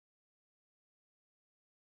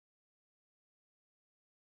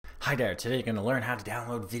Hi there, today you're going to learn how to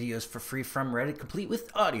download videos for free from Reddit complete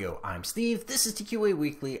with audio. I'm Steve, this is TQA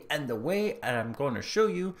Weekly, and the way I'm going to show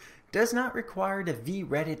you does not require the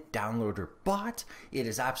vReddit downloader bot. It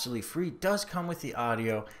is absolutely free, does come with the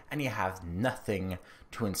audio, and you have nothing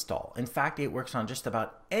to install. In fact, it works on just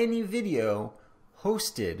about any video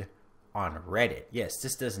hosted on Reddit. Yes,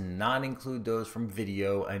 this does not include those from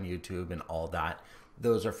video and YouTube and all that.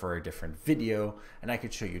 Those are for a different video, and I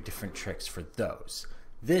could show you different tricks for those.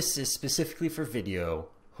 This is specifically for video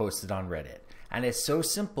hosted on Reddit. And it's so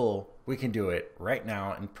simple, we can do it right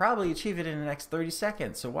now and probably achieve it in the next 30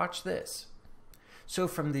 seconds. So watch this. So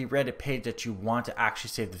from the Reddit page that you want to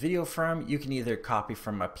actually save the video from, you can either copy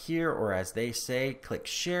from up here or, as they say, click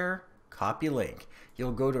share, copy link.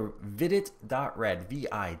 You'll go to viddit.red,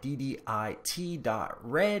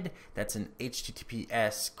 viddit.red. That's an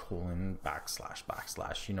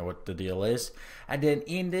https://. You know what the deal is. And then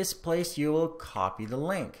in this place, you will copy the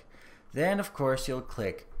link. Then, of course, you'll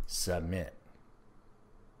click submit.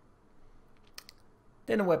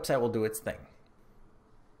 Then the website will do its thing.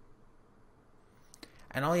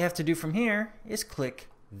 And all you have to do from here is click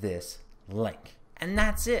this link. And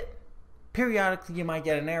that's it. Periodically, you might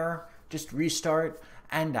get an error. Just restart,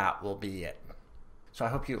 and that will be it. So I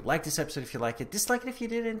hope you like this episode if you like it. Dislike it if you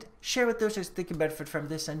didn't. Share with those who think you benefit from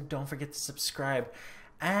this, and don't forget to subscribe.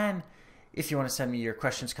 And if you want to send me your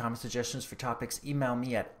questions, comments, suggestions for topics, email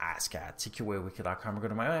me at ask@tqaweekly.com or go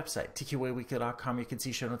to my website, tqaweekly.com. You can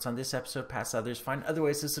see show notes on this episode, past others, find other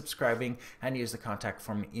ways of subscribing, and use the contact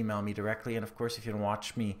form to email me directly. And of course, if you want to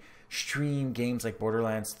watch me stream games like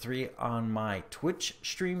Borderlands 3 on my Twitch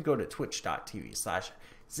stream, go to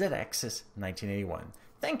twitch.tv/ZXis1981.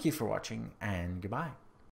 Thank you for watching, and goodbye.